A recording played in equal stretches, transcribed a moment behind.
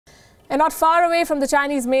And not far away from the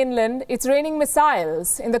Chinese mainland, it's raining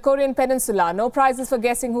missiles in the Korean Peninsula. No prizes for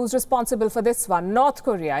guessing who's responsible for this one. North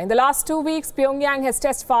Korea. In the last 2 weeks, Pyongyang has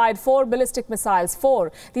test-fired 4 ballistic missiles.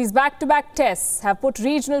 4. These back-to-back tests have put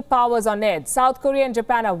regional powers on edge. South Korea and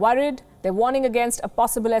Japan are worried. They're warning against a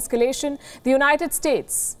possible escalation. The United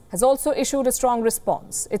States has also issued a strong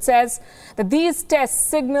response. It says that these tests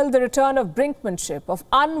signal the return of brinkmanship, of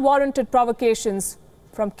unwarranted provocations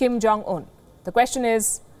from Kim Jong-Un. The question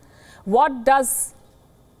is, what does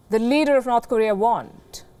the leader of North Korea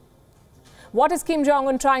want? What is Kim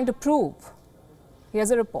Jong-un trying to prove? Here's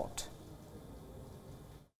a report.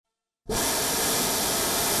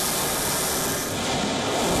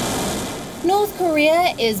 North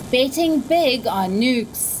Korea is betting big on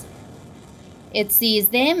nukes. It sees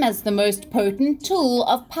them as the most potent tool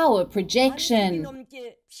of power projection.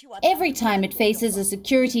 Every time it faces a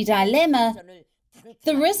security dilemma,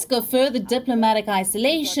 the risk of further diplomatic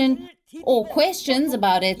isolation or questions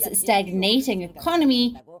about its stagnating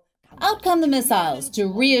economy, out come the missiles to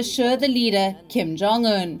reassure the leader, Kim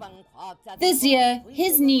Jong-un. This year,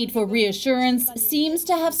 his need for reassurance seems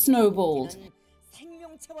to have snowballed.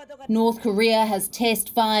 North Korea has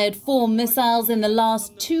test-fired 4 missiles in the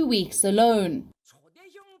last 2 weeks alone.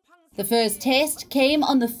 The first test came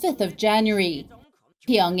on the 5th of January.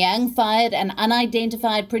 Pyongyang fired an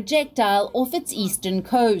unidentified projectile off its eastern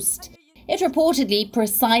coast. It reportedly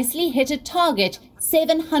precisely hit a target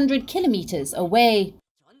 700 kilometers away.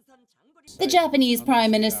 The Japanese Prime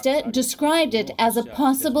Minister described it as a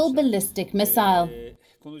possible ballistic missile.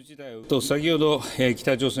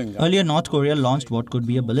 Earlier, North Korea launched what could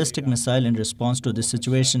be a ballistic missile in response to this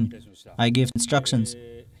situation. I gave instructions.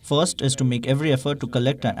 First is to make every effort to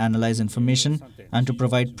collect and analyze information and to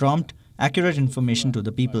provide prompt, accurate information to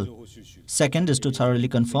the people. Second is to thoroughly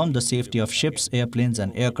confirm the safety of ships, airplanes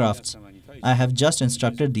and aircrafts. I have just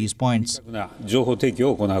instructed these points.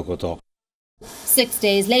 6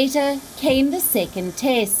 days later came the second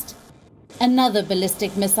test. Another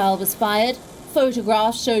ballistic missile was fired.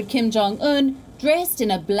 Photographs showed Kim Jong-un dressed in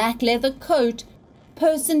a black leather coat,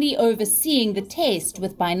 personally overseeing the test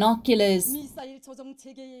with binoculars.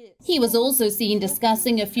 He was also seen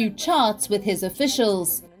discussing a few charts with his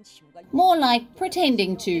officials, more like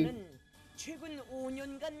pretending to.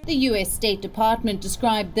 The US State Department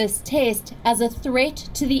described this test as a threat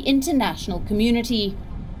to the international community.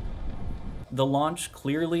 The launch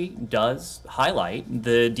clearly does highlight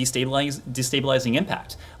the destabilizing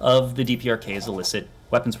impact of the DPRK's illicit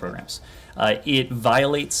weapons programs. It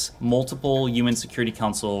violates multiple UN Security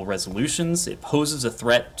Council resolutions. It poses a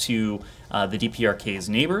threat to the DPRK's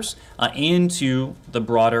neighbors and to the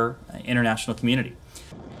broader international community.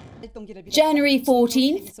 January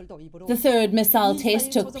 14th, the third missile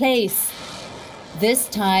test took place. This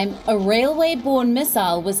time, a railway-borne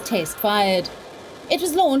missile was test-fired. It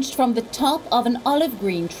was launched from the top of an olive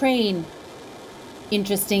green train.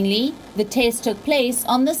 Interestingly, the test took place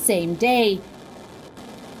on the same day,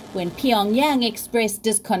 when Pyongyang expressed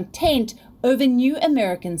discontent over new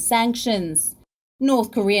American sanctions.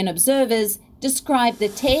 North Korean observers described the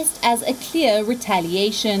test as a clear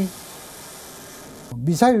retaliation.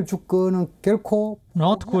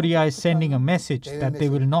 North Korea is sending a message that they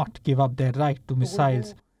will not give up their right to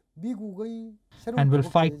missiles and will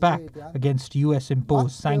fight back against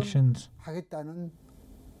US-imposed sanctions.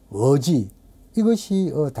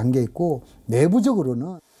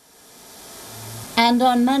 And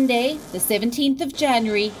on Monday, the 17th of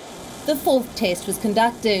January, the 4th test was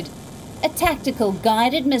conducted. A tactical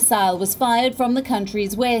guided missile was fired from the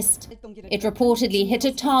country's west. It reportedly hit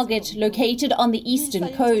a target located on the eastern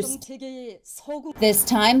coast. This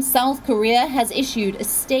time, South Korea has issued a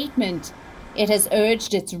statement. It has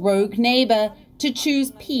urged its rogue neighbor to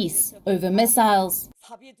choose peace over missiles.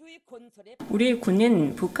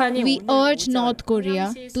 We urge North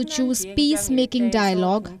Korea to choose peacemaking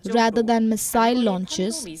dialogue rather than missile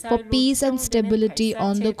launches for peace and stability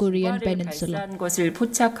on the Korean Peninsula.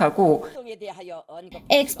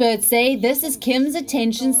 Experts say this is Kim's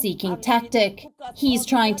attention-seeking tactic. He's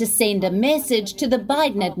trying to send a message to the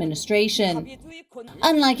Biden administration.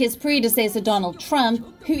 Unlike his predecessor Donald Trump,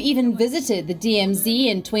 who even visited the DMZ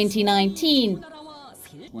in 2019,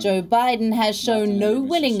 Joe Biden has shown no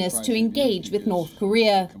willingness to engage with North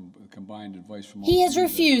Korea. He has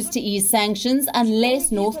refused to ease sanctions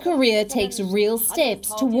unless North Korea takes real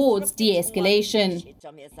steps towards de-escalation.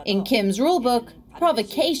 In Kim's rulebook,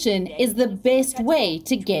 provocation is the best way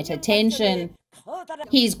to get attention.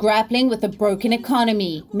 He's grappling with a broken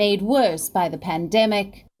economy made worse by the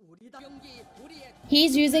pandemic.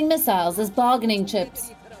 He's using missiles as bargaining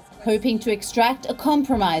chips, hoping to extract a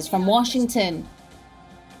compromise from Washington.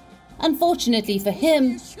 Unfortunately for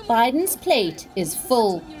him, Biden's plate is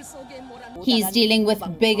full. He's dealing with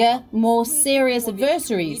bigger, more serious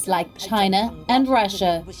adversaries like China and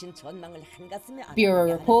Russia.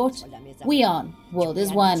 Bureau Report, WION World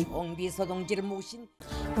is One.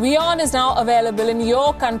 WION is now available in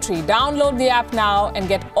your country. Download the app now and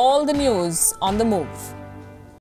get all the news on the move.